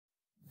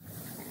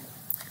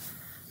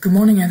Good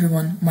morning,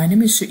 everyone. My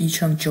name is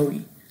Cheung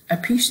Joey, a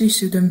PhD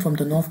student from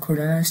the North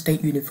Carolina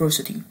State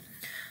University.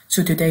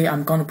 So today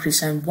I'm going to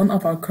present one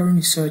of our current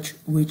research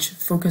which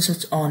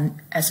focuses on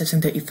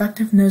assessing the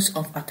effectiveness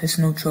of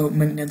artisanal trail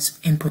maintenance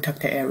in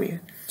protected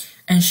area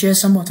and share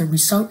some of the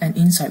results and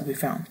insight we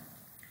found.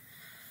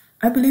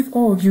 I believe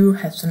all of you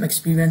have some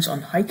experience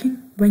on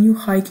hiking. When you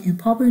hike, you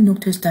probably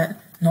notice that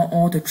not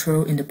all the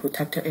trails in the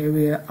protected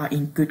area are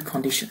in good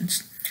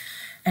conditions.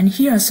 And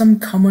here are some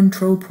common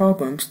trail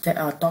problems that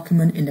are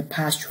documented in the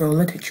past trail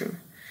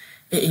literature.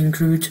 It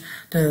includes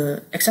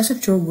the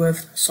excessive trail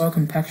width, soil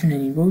compaction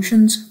and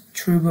erosions,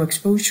 trivial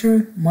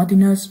exposure,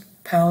 muddiness,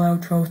 parallel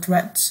trail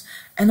threats,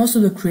 and also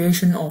the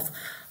creation of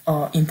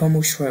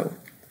informal trail.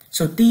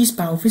 So these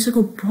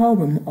biophysical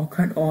problems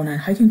occurred on a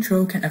hiking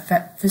trail can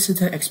affect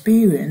visitor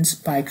experience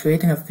by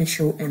creating a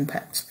visual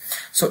impact.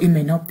 So it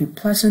may not be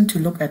pleasant to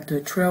look at the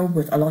trail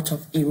with a lot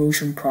of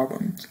erosion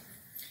problems.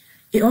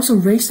 It also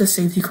raised the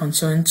safety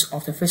concerns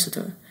of the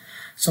visitor.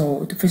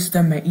 So the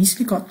visitor may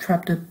easily get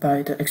trapped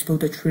by the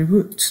exploded tree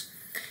roots.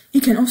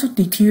 It can also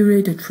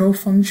deteriorate the trail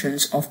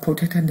functions of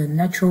protecting the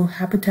natural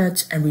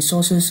habitats and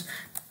resources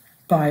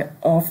by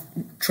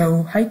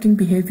off-trail hiking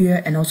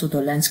behavior and also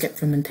the landscape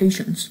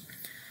fermentations.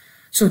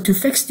 So to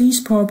fix these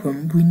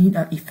problems, we need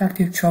an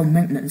effective trail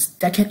maintenance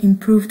that can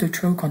improve the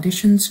trail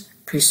conditions,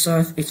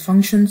 preserve its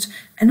functions,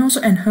 and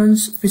also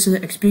enhance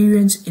visitor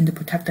experience in the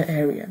protected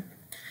area.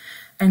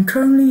 And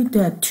currently,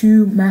 there are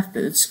two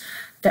methods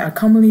that are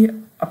commonly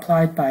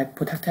applied by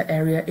protected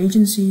area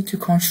agency to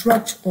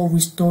construct or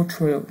restore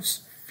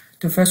trails.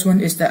 The first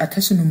one is the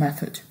artisanal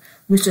method,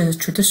 which is a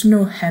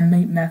traditional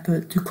handmade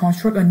method to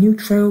construct a new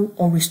trail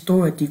or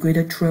restore a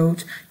degraded trail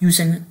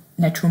using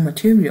natural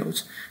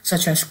materials,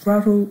 such as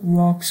gravel,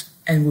 rocks,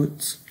 and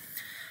woods.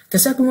 The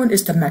second one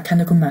is the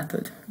mechanical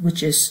method,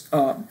 which is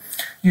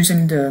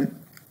using the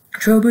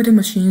trail building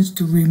machines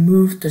to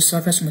remove the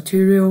surface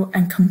material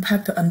and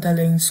compact the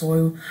underlying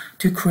soil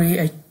to create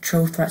a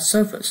trail flat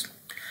surface.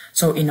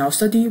 So in our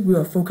study, we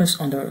will focus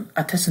on the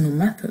artisanal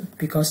method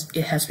because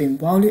it has been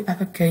widely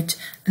advocated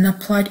and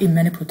applied in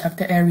many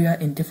protected areas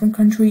in different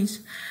countries.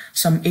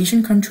 Some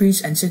Asian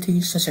countries and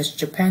cities such as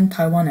Japan,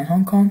 Taiwan, and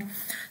Hong Kong,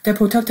 their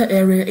protected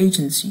area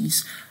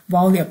agencies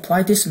widely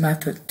apply this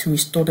method to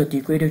restore the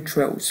degraded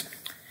trails.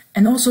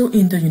 And also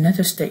in the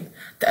United States,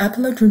 the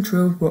Appalachian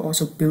Trails were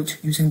also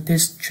built using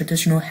this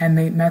traditional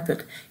handmade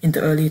method in the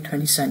early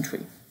 20th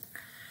century.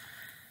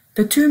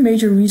 The two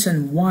major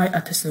reasons why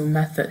artisanal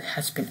method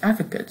has been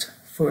advocated.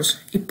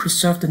 First, it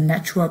preserves the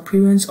natural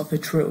appearance of the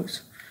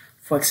trails.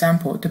 For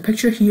example, the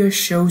picture here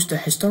shows the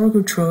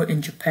historical trail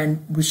in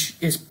Japan, which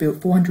is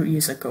built 400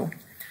 years ago.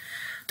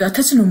 The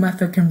artisanal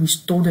method can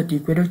restore the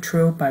degraded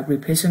trail by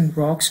replacing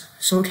rocks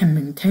so it can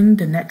maintain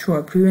the natural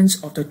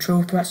appearance of the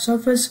trail flat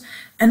surface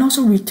and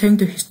also retain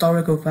the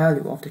historical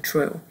value of the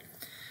trail.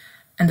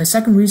 And the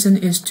second reason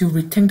is to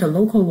retain the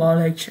local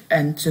knowledge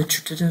and the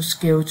traditional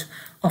skills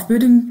of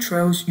building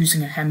trails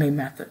using a handmade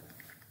method.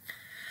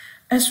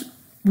 As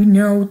we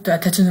know, the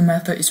artisanal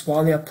method is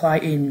widely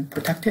applied in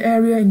protected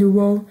areas in the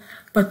world,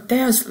 but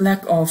there's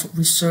lack of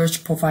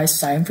research provides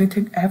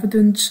scientific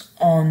evidence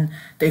on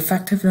the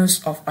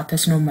effectiveness of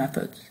artisanal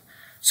methods.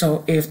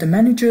 So if the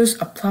managers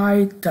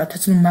apply the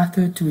artisanal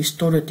method to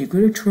restore the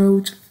degraded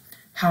trails,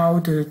 how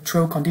the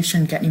trail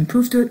condition get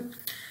improved,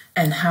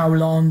 and how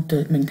long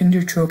the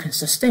maintained trail can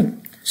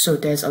sustain. So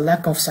there's a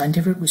lack of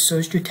scientific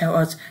research to tell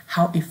us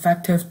how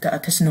effective the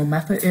artisanal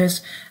method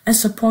is and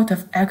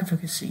supportive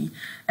advocacy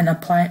and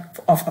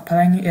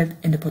applying it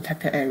in the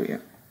protected area.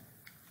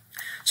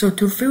 So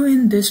to fill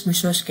in this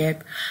research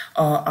gap,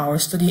 our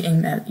study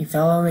aimed at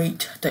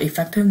evaluate the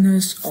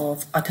effectiveness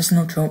of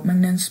artisanal trail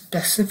maintenance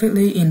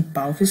specifically in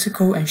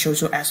biophysical and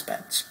social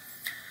aspects.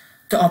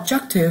 The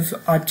objectives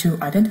are to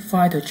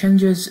identify the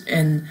changes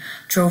in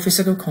trail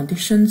physical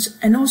conditions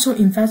and also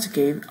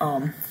investigate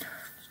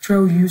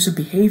trail user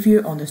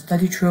behavior on the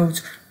study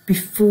trails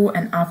before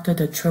and after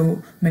the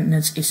trail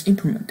maintenance is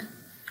implemented.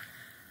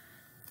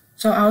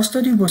 So our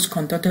study was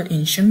conducted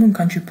in Cheung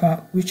Country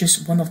Park, which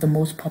is one of the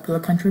most popular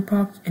country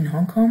parks in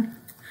Hong Kong.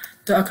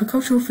 The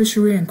Agricultural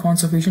Fishery and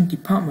Conservation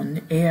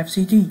Department,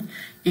 AFCD,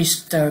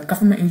 is the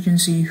government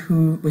agency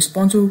who is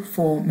responsible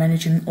for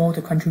managing all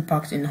the country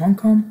parks in Hong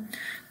Kong.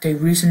 They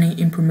recently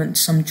implemented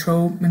some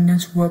trail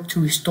maintenance work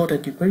to restore the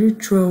degraded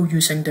trail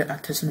using the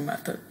artisanal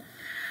method.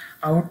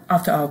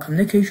 After our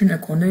communication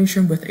and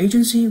coordination with the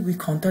agency, we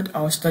conducted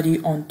our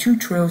study on two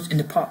trails in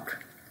the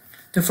park.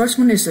 The first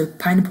one is the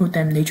Pineapple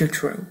Dam Nature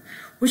Trail,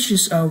 which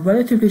is a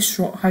relatively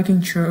short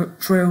hiking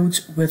trail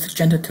with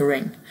gentle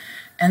terrain.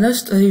 Another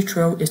study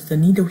trail is the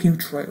Needle Hill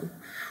Trail,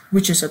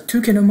 which is a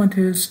 2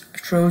 kilometers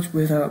trail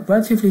with a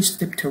relatively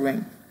steep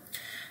terrain.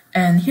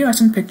 And here are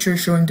some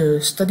pictures showing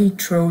the study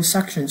trail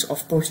sections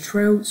of both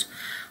trails.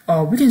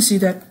 We can see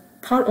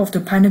that part of the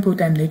Pineapple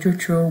Dam Nature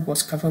Trail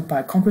was covered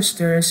by concrete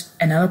stairs,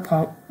 another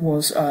part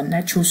was a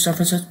natural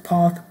surface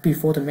path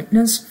before the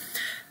maintenance.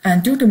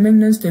 And during the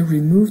maintenance, they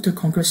removed the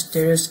concrete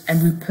stairs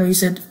and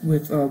replaced it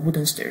with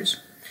wooden stairs.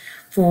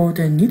 For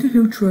the Needle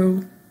Hill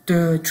Trail,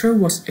 the trail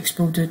was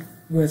exploded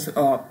with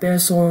bare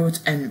soils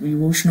and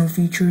erosional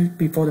features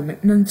before the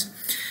maintenance.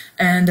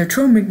 And the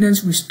trail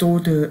maintenance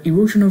restore some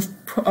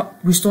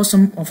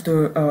of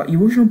the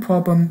erosional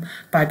problem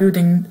by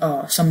building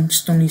some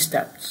stony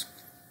steps.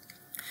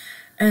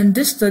 And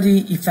this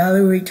study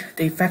evaluates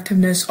the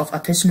effectiveness of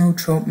artisanal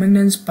trail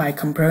maintenance by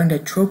comparing the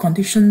trail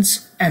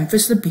conditions and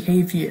visitor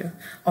behavior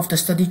of the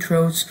study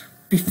trails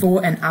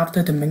before and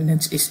after the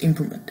maintenance is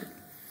implemented.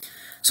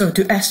 So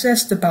to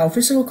assess the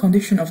biophysical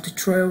condition of the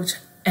trails,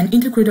 an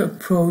integrated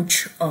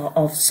approach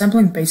of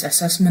sampling-based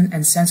assessment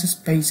and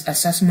census-based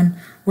assessment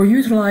were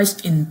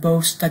utilized in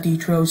both study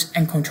trails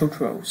and control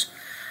trails.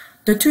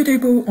 The two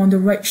tables on the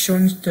right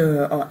showing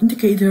the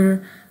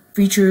indicator,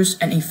 features,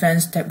 and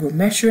events that were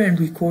measured and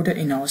recorded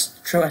in our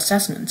trail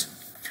assessment.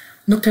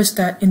 Notice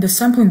that in the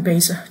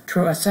sampling-based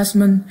trail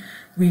assessment,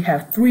 we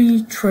have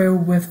 3 trail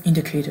width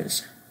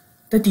indicators.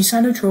 The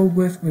designer trail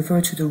width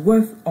refers to the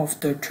width of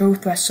the trail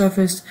thread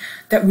surface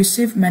that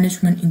received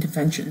management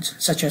interventions,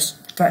 such as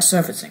thread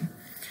surfacing.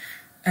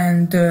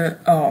 And the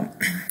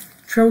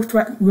trail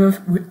thread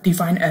width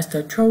defined as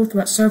the trail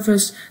thread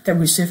surface that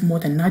received more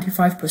than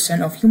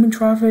 95% of human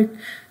traffic,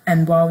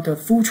 and while the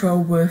full trail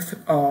width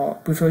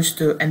refers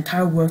to the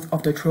entire width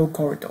of the trail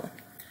corridor.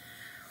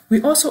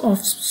 We also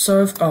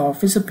observed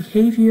visitor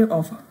behavior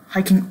of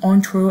hiking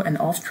on trail and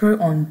off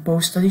trail on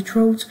both study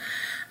trails,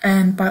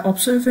 and by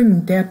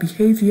observing their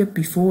behavior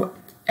before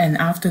and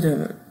after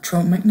the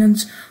trail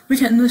maintenance, we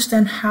can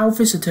understand how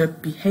visitors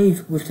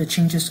behave with the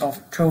changes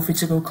of trail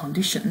physical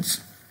conditions.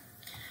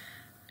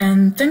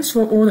 And thanks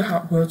for all the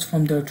hard work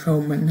from the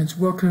trail maintenance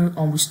worker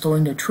on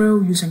restoring the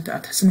trail using the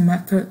artisanal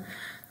method.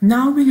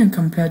 Now we can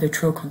compare the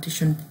trail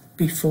condition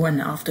before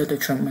and after the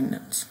trail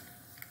maintenance.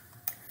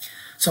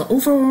 So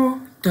overall,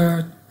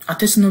 the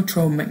artisanal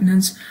trail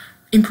maintenance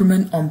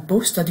implement on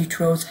both study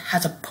trails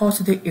has a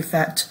positive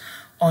effect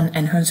on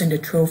enhancing the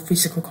trail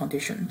physical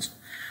conditions.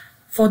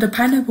 For the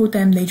Pineapple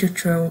Dam Nature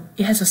Trail,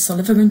 it has a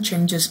significant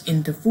changes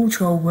in the full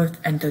trail width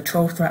and the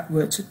trail thread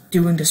width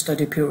during the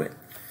study period.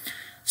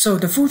 So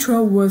the full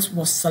trail width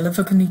was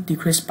significantly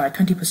decreased by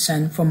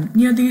 20% from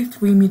nearly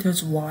 3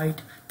 meters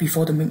wide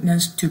before the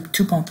maintenance to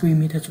 2.3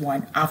 meters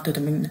wide after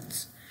the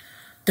maintenance.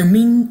 The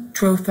mean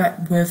trail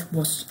thread width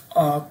was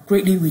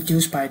greatly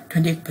reduced by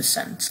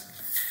 28%.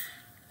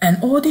 And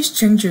all these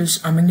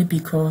changes are mainly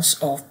because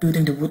of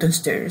building the wooden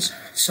stairs,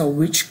 so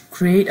which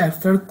create a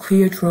very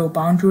clear trail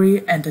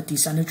boundary and the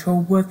designer trail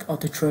width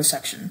of the trail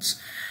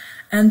sections.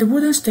 And the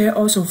wooden stair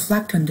also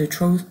flattened the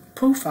trail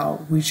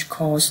profile, which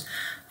caused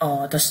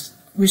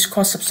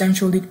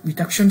substantial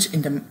reductions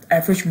in the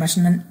average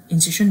maximum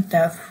incision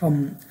depth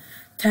from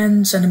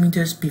 10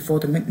 centimeters before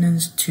the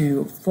maintenance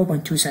to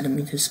 4.2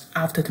 centimeters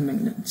after the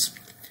maintenance.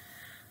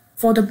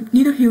 For the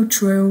Needle Hill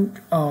Trail,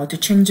 the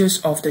changes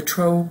of the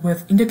trail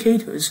width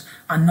indicators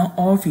are not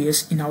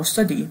obvious in our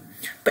study,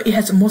 but it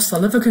has a more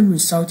significant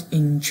result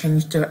in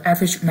change the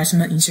average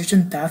maximum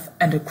incision depth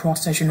and the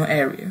cross-sectional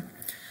area.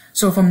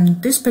 So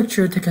from this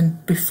picture taken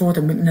before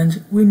the maintenance,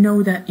 we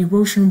know that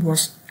erosion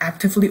was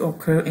actively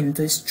occur in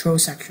these trail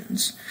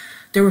sections.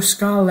 There were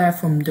scars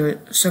left from the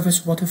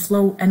surface water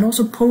flow, and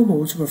also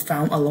potholes were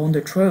found along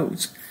the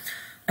trails.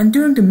 And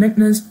during the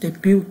maintenance, they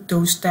built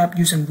those steps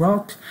using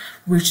rock,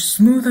 which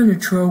smoothened the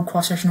trail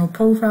cross-sectional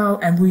profile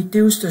and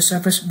reduced the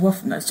surface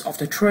roughness of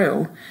the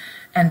trail.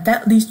 And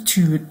that leads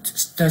to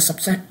the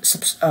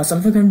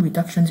significant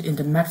reductions in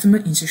the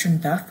maximum incision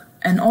depth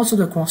and also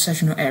the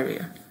cross-sectional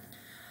area.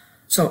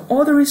 So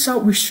all the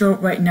results we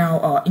showed right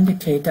now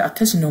indicate that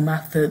artisanal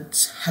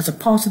methods has a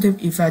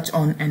positive effect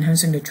on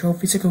enhancing the trail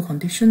physical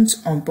conditions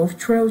on both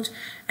trails,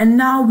 and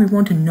now we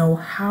want to know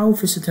how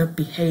visitors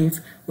behave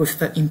with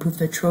the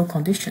improved trail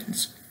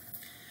conditions.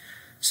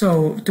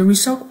 So the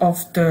result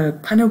of the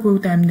Pineapple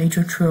Dam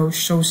Nature Trail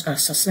shows a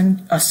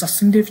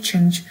substantive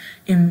change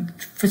in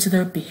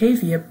visitor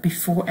behavior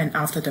before and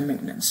after the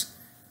maintenance.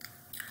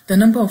 The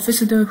number of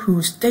visitors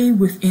who stay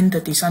within the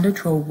designer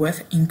trail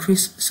width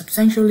increased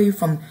substantially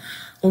from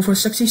over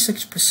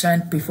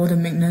 66% before the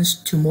maintenance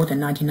to more than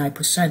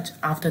 99%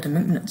 after the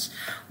maintenance,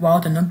 while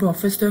the number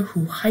of visitors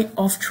who hike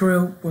off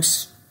trail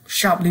was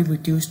sharply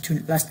reduced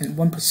to less than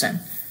 1%.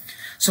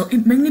 So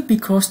it mainly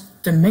because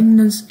the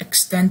maintenance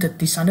extended the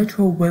designer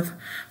trail width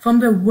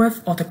from the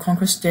width of the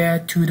concrete stair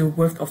to the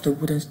width of the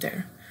wooden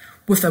stair.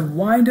 With a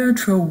wider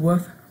trail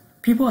width,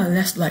 people are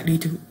less likely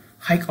to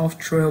hike off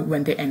trail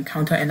when they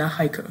encounter another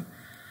hiker.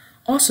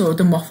 Also,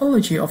 the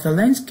morphology of the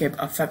landscape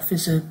affects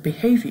visitor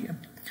behavior.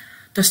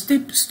 The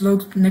steep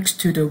slope next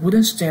to the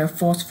wooden stair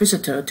forced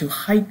visitors to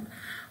hike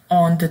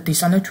on the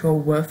designer trail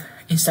width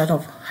instead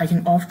of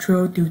hiking off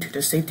trail due to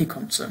the safety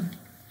concern.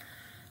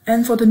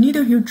 And for the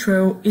Needle Hill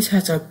Trail, it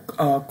has a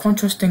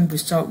contrasting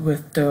result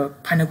with the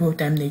Pineapple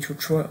Dam Nature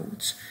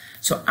Trails.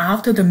 So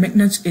after the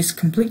maintenance is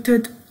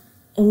completed,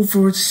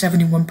 over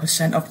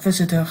 71% of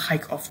visitors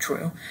hike off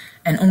trail,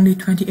 and only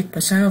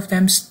 28% of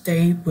them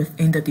stay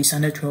within the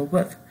designer trail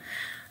width.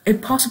 A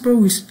possible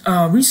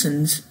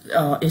reason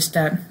is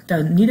that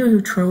the Needle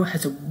Hill Trail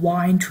has a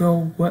wide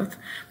trail width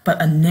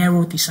but a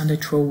narrow designer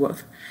trail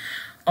width.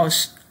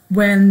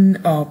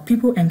 When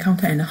people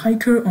encounter a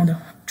hiker on the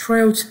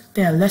trails,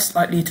 they are less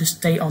likely to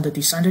stay on the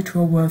designated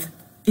trail width.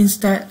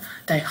 Instead,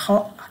 they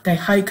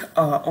hike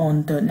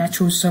on the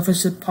natural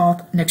surface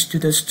path next to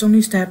the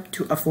stony step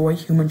to avoid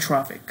human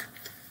traffic.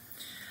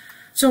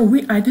 So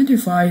we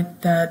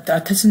identified that the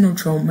artisanal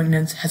trail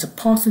maintenance has a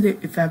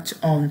positive effect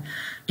on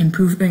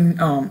improving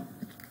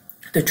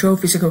the trail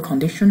physical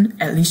condition,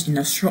 at least in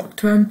the short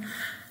term.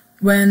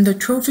 When the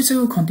trail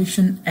physical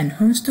condition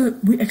enhanced,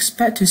 we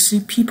expect to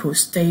see people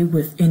stay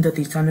within the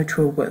designated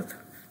trail width.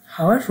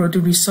 However, the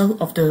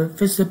result of the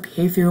visitor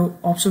behavioral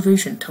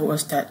observation told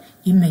us that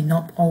it may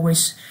not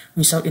always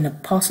result in a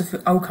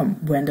positive outcome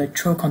when the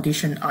trail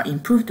conditions are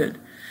improved.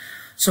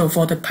 So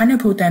for the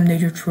Pineapple Dam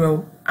Nature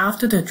Trail,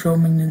 after the trail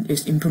maintenance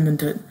is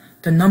implemented,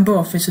 the number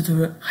of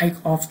visitors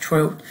hike off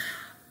trail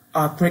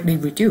are greatly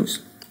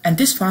reduced. And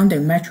this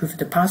finding matched with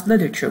the past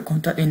literature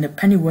conducted in the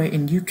Pennyway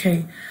in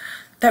UK.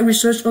 That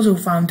research also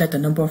found that the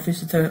number of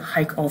visitors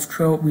hike off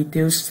trail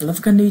reduced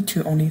significantly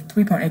to only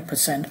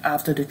 3.8%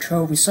 after the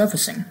trail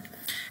resurfacing.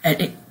 And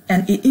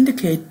it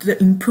indicates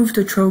the improved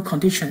trail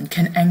condition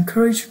can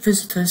encourage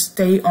visitors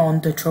stay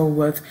on the trail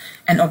width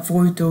and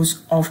avoid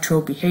those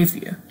off-trail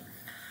behavior.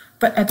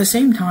 But at the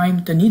same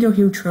time, the Needle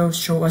Hill Trail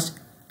show us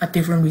a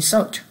different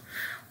result,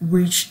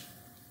 which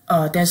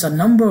there's a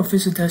number of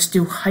visitors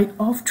still hike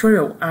off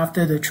trail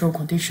after the trail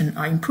conditions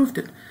are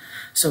improved.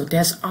 So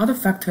there's other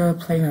factor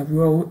playing a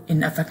role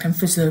in affecting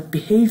visitor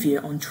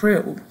behavior on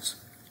trails.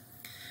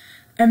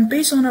 And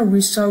based on our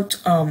result,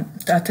 the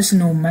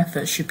artisanal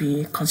method should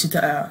be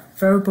considered a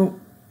variable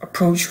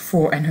approach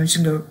for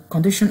enhancing the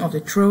condition of the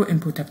trail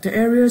in protected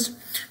areas,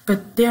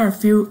 but there are a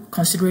few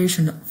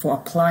considerations for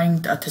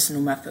applying the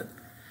artisanal method.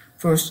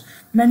 First,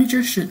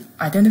 managers should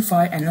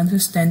identify and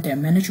understand their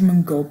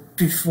management goal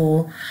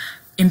before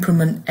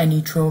implement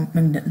any trail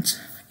maintenance.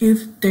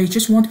 If they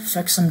just want to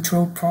fix some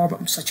trail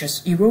problems such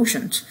as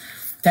erosions,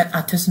 then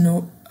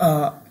artisanal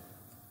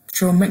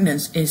trail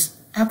maintenance is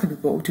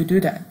applicable to do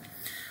that.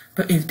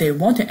 But if they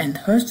want to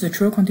enhance the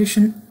trail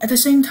condition, at the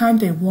same time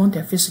they want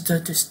their visitor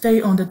to stay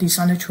on the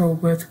designated trail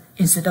width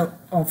instead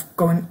of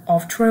going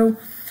off trail,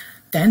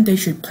 then they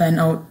should plan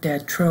out their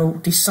trail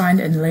design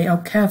and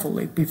layout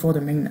carefully before the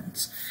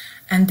maintenance.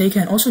 And they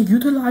can also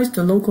utilize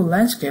the local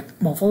landscape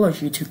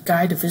morphology to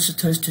guide the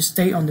visitors to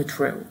stay on the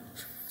trail.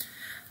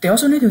 They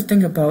also need to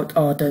think about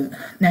the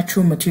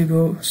natural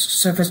material,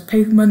 surface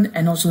pavement,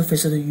 and also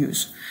visitor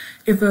use.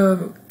 If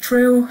a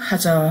trail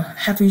has a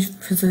heavy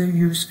visitor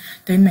use,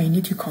 they may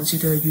need to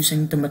consider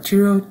using the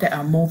material that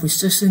are more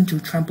resistant to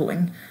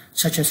trampling,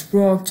 such as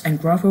rocks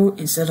and gravel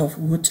instead of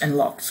wood and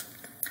logs.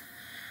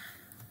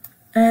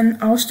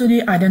 And our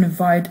study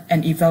identified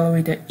and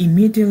evaluated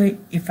immediate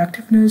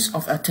effectiveness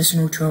of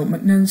artisanal trail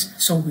maintenance,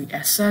 so we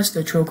assessed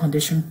the trail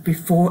condition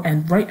before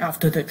and right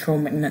after the trail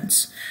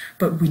maintenance.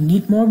 But we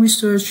need more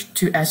research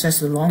to assess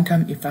the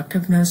long-term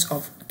effectiveness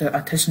of the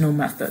artisanal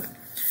method.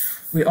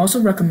 We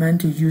also recommend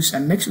to use a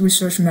mixed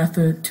research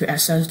method to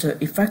assess the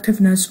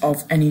effectiveness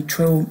of any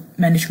trail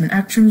management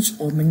actions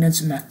or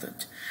maintenance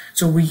method.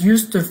 So we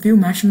used the field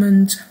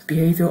measurement,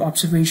 behavioral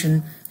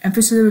observation, and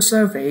visitor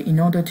survey in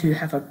order to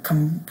have a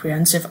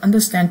comprehensive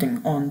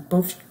understanding on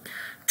both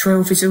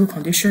trail physical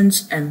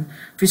conditions and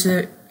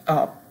visitor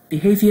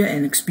behavior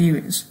and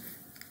experience.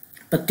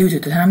 But due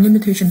to the time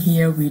limitation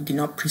here, we did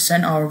not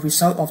present our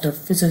result of the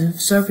visitor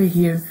survey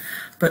here.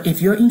 But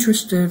if you're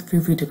interested,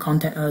 feel free to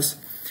contact us.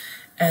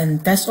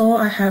 And that's all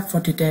I have for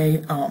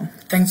today.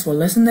 Thanks for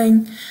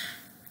listening.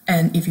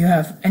 And if you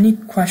have any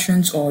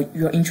questions or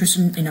you're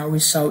interested in our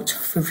results,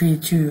 feel free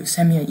to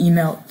send me an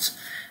email.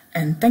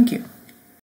 And thank you.